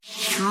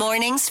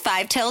Mornings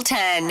 5 till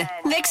 10.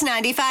 Mix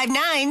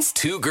 95.9's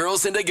Two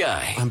girls and a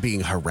guy. I'm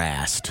being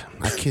harassed.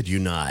 I kid you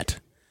not.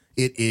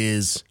 It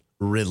is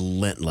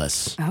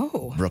relentless.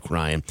 Oh. Brooke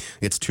Ryan.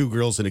 It's two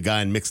girls and a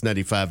guy in Mix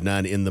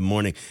 95.9 in the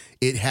morning.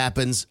 It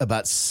happens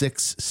about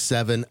 6,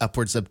 7,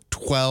 upwards of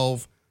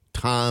 12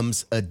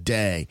 times a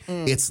day.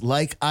 It's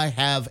like I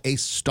have a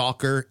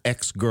stalker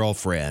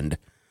ex-girlfriend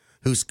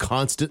who's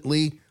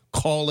constantly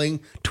calling,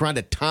 trying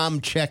to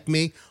time check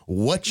me.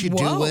 What you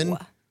doing?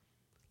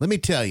 Let me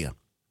tell you.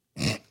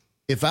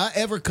 If I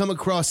ever come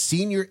across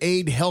Senior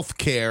Aid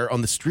Healthcare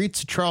on the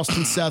streets of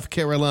Charleston, South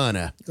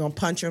Carolina, You gonna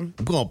punch him?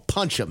 I'm going to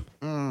punch him.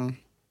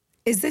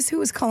 Is this who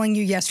was calling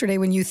you yesterday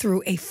when you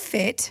threw a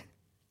fit?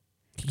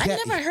 I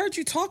never heard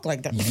you talk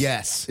like that.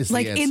 Yes, is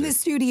Like the answer. in the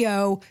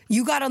studio,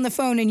 you got on the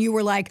phone and you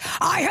were like,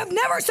 I have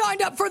never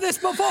signed up for this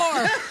before.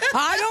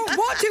 I don't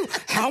want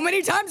to. How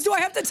many times do I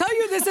have to tell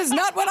you this is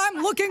not what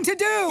I'm looking to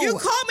do? You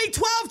call me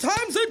 12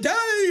 times a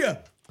day.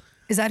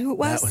 Is that who it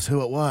was? That was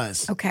who it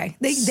was. Okay.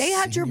 They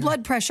had your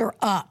blood pressure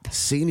up.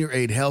 Senior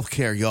Aid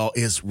Healthcare, y'all,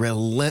 is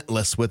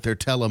relentless with their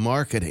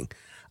telemarketing.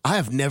 I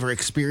have never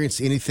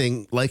experienced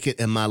anything like it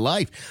in my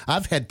life.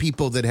 I've had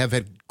people that have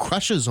had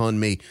crushes on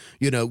me,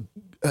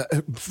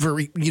 for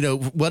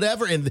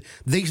whatever, and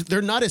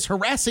they're not as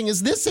harassing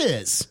as this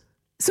is.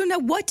 So now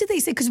what do they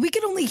say? Because we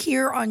could only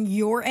hear on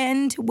your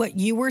end what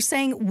you were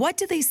saying. What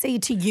do they say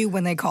to you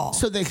when they call?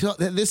 So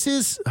this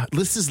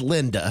is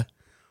Linda,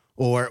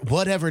 or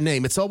whatever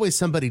name. It's always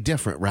somebody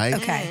different, right?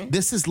 Okay.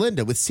 This is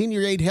Linda with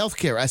Senior Aid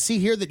Healthcare. I see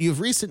here that you've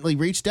recently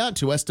reached out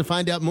to us to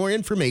find out more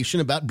information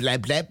about blah,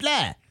 blah,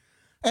 blah.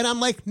 And I'm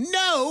like,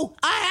 no,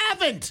 I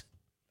haven't.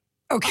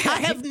 Okay. I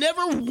have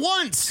never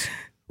once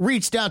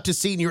reached out to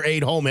Senior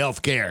Aid Home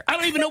Healthcare. I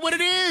don't even know what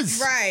it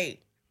is. Right.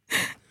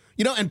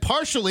 And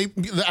partially,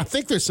 I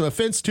think there's some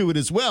offense to it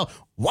as well.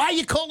 Why are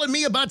you calling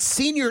me about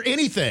senior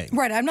anything?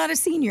 Right. I'm not a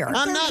senior.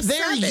 I'm not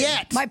there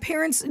yet. My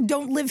parents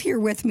don't live here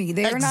with me.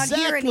 They are not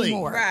here Exactly.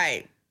 anymore.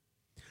 Right.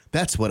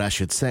 That's what I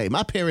should say.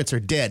 My parents are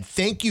dead.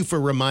 Thank you for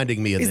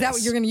reminding me of this. Is that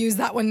what you're going to use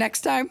that one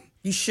next time?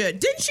 You should.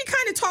 Didn't she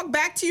kind of talk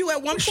back to you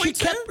at one point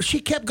too? She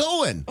kept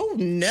going. Oh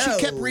no.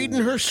 She kept reading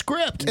her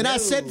script. And I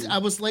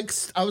was like,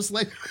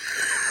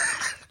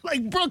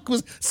 like Brooke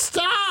was,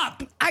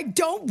 stop. I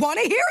don't want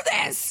to hear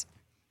this.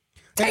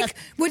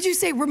 Would you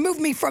say remove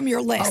me from your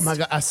list? Oh my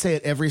God, I say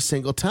it every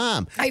single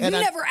time. I've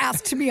never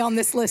asked to be on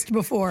this list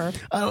before.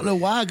 I don't know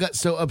why I got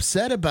so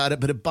upset about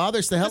it, but it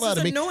bothers the hell out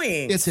of me. It's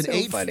annoying. It's an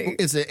So funny.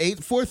 It's an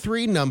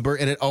 843 number,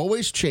 and it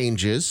always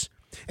changes.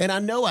 And I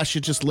know I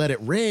should just let it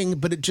ring,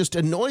 but it just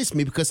annoys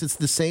me because it's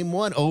the same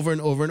one over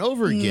and over and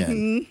over again.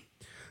 Mm-hmm.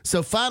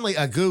 So finally,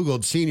 I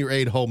Googled Senior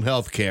Aid Home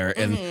Health Care,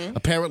 and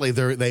apparently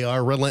they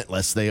are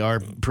relentless. They are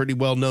pretty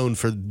well known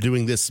for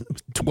doing this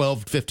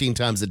 12, 15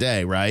 times a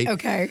day, right?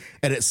 Okay.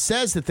 And it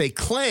says that they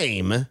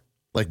claim,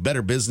 like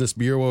Better Business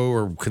Bureau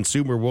or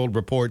Consumer World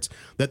reports,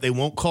 that they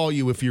won't call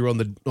you if you're on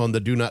the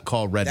do not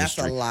call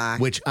registry. That's a lie.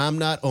 Which I'm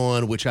not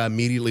on, which I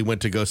immediately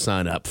went to go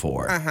sign up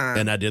for.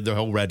 And I did the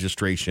whole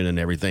registration and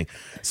everything.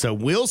 So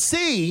we'll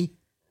see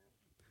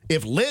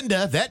if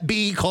Linda, that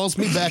bee, calls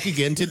me back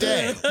again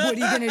today. What are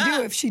you going to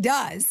do if she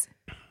does?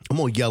 I'm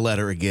going to yell at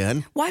her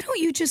again. Why don't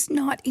you just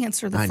not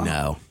answer the I phone?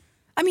 know.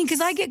 I mean,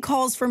 because I get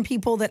calls from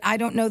people that I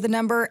don't know the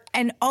number,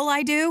 and all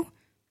I do,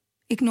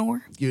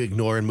 ignore. You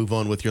ignore and move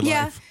on with your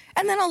Yeah. life.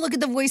 And then I'll look at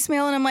the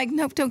voicemail, and I'm like,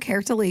 nope, don't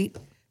care, delete.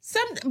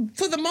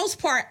 For the most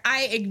part,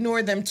 I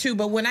ignore them too.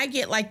 But when I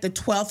get like the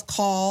 12th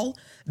call,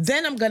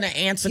 then I'm going to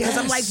answer because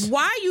I'm like, Yes.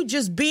 why are you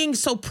just being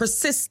so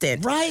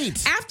persistent? Right.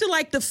 After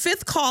like the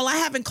 5th call, I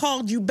haven't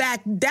called you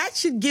back. That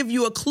should give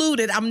you a clue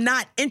that I'm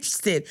not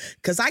interested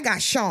because I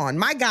got Sean.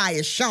 My guy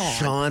is Sean.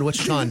 Sean, what's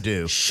Sean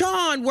do?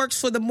 Sean works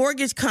for the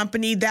mortgage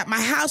company that my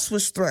house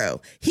was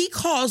through. He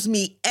calls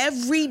me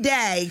every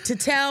day to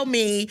tell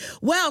me,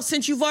 well,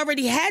 since you've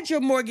already had your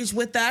mortgage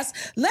with us,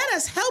 let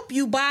us help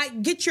you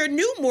get your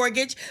new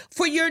mortgage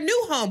for your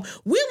new home.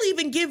 We'll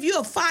even give you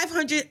a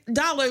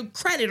 $500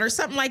 credit or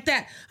something like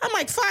that. I'm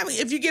like, fine,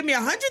 if you give me a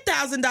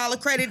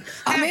 $100,000 credit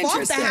I'm half off the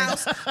interested.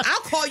 house, I'll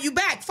call you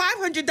back.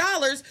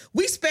 $500,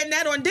 we spend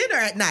that on dinner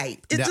at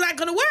night. It's not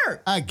going to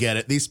work. I get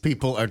it. These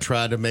people are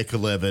trying to make a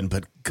living,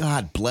 but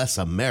God bless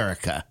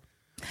America.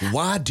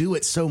 Why do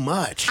it so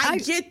much? I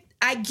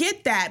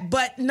get that,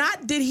 but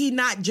did he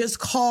not just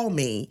call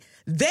me?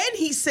 Then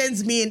he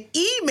sends me an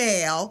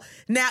email.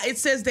 Now it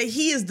says that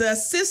he is the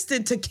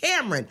assistant to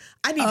Cameron.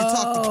 I need to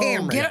talk to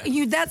Cameron.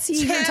 You're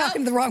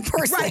talking to the wrong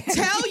person. Right.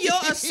 Tell your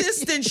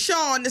assistant,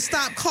 Sean, to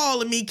stop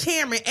calling me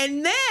Cameron.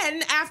 And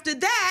then after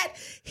that,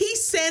 he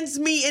sends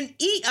me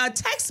a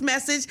text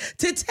message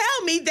to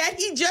tell me that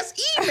he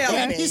just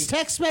emailed me. He's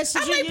text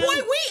messaging I'm like, you? boy,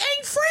 we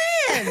ain't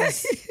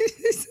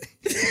friends.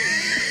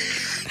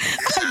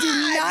 I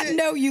do not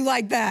know you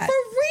like that. For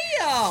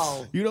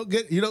real. You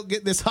don't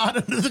get this hot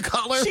under the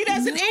collar? She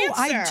doesn't No, answer.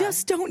 I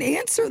just don't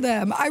answer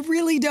them. I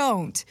really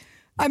don't.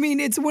 I mean,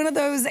 it's one of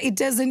those, it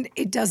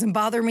doesn't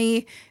bother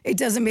me. It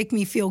doesn't make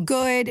me feel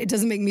good. It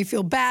doesn't make me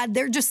feel bad.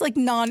 They're just like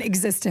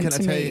non-existent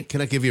to me.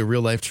 Can I give you a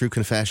real life true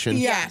confession?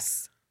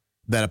 Yes.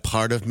 That a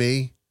part of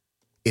me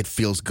it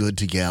feels good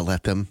to yell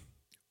at them.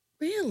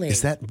 Really?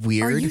 Is that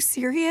weird? Are you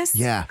serious?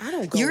 Yeah. I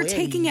don't go You're in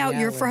taking out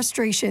your yelling.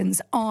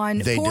 frustrations on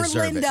They poor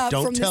deserve Linda it.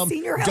 from the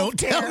senior health Don't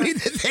care. tell me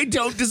that they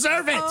don't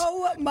deserve it.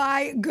 Oh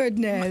my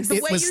goodness.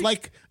 It way was you-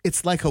 like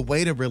it's like a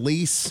way to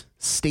release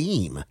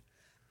steam.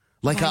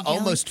 Like I yelling.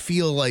 almost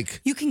feel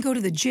like You can go to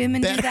the gym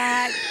and do Better-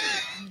 that.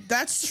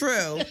 That's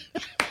true.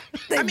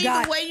 They've I mean,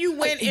 got the way you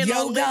went in on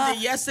yoga. Linda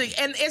yesterday,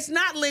 and it's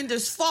not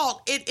Linda's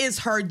fault. It is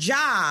her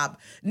job.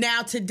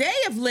 Now, today,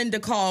 if Linda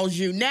calls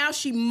you, now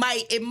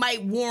it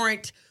might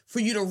warrant for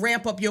you to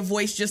ramp up your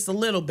voice just a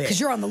little bit. Because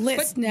you're on the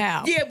list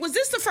now. Yeah, was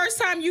this the first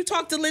time you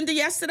talked to Linda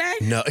yesterday?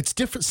 no, it's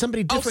different.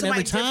 Somebody different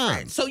every time.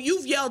 Different. So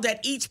you've yelled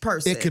at each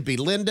person. It could be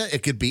Linda.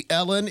 It could be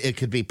Ellen. It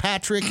could be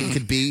Patrick. It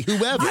could be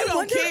whoever. I don't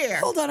wonder, care.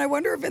 Hold on, I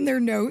wonder if in their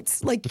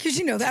notes, like,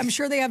 because I'm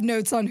sure they have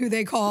notes on who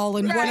they call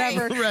and Right,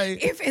 whatever. right.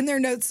 If in their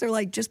notes they're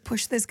like, just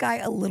push this guy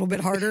a little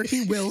bit harder,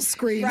 he will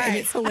scream, and Right.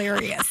 it's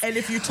hilarious. And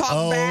if you talk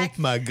Oh back,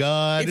 my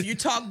God. if you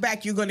talk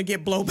back, you're going to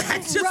get blowback.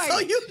 Just Right. so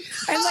you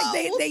know. And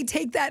like they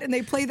take that and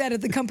they play that at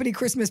the company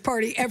Christmas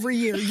party every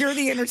year. You're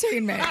the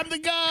entertainment. I'm the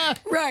guy.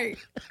 Right.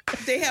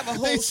 They have a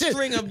whole They said-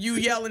 string of you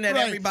yelling at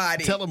Right.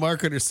 everybody.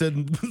 Telemarketers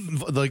send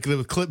like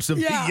the clips of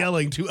Yeah. me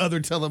yelling to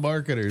other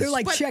telemarketers. They're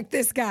like, But- check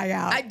this guy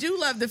out. I do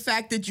love the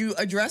fact that you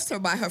addressed her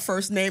by her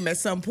first name at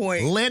some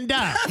point.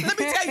 Linda. Let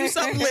me tell you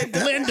something,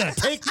 Linda. Linda,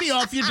 take me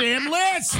off your damn list.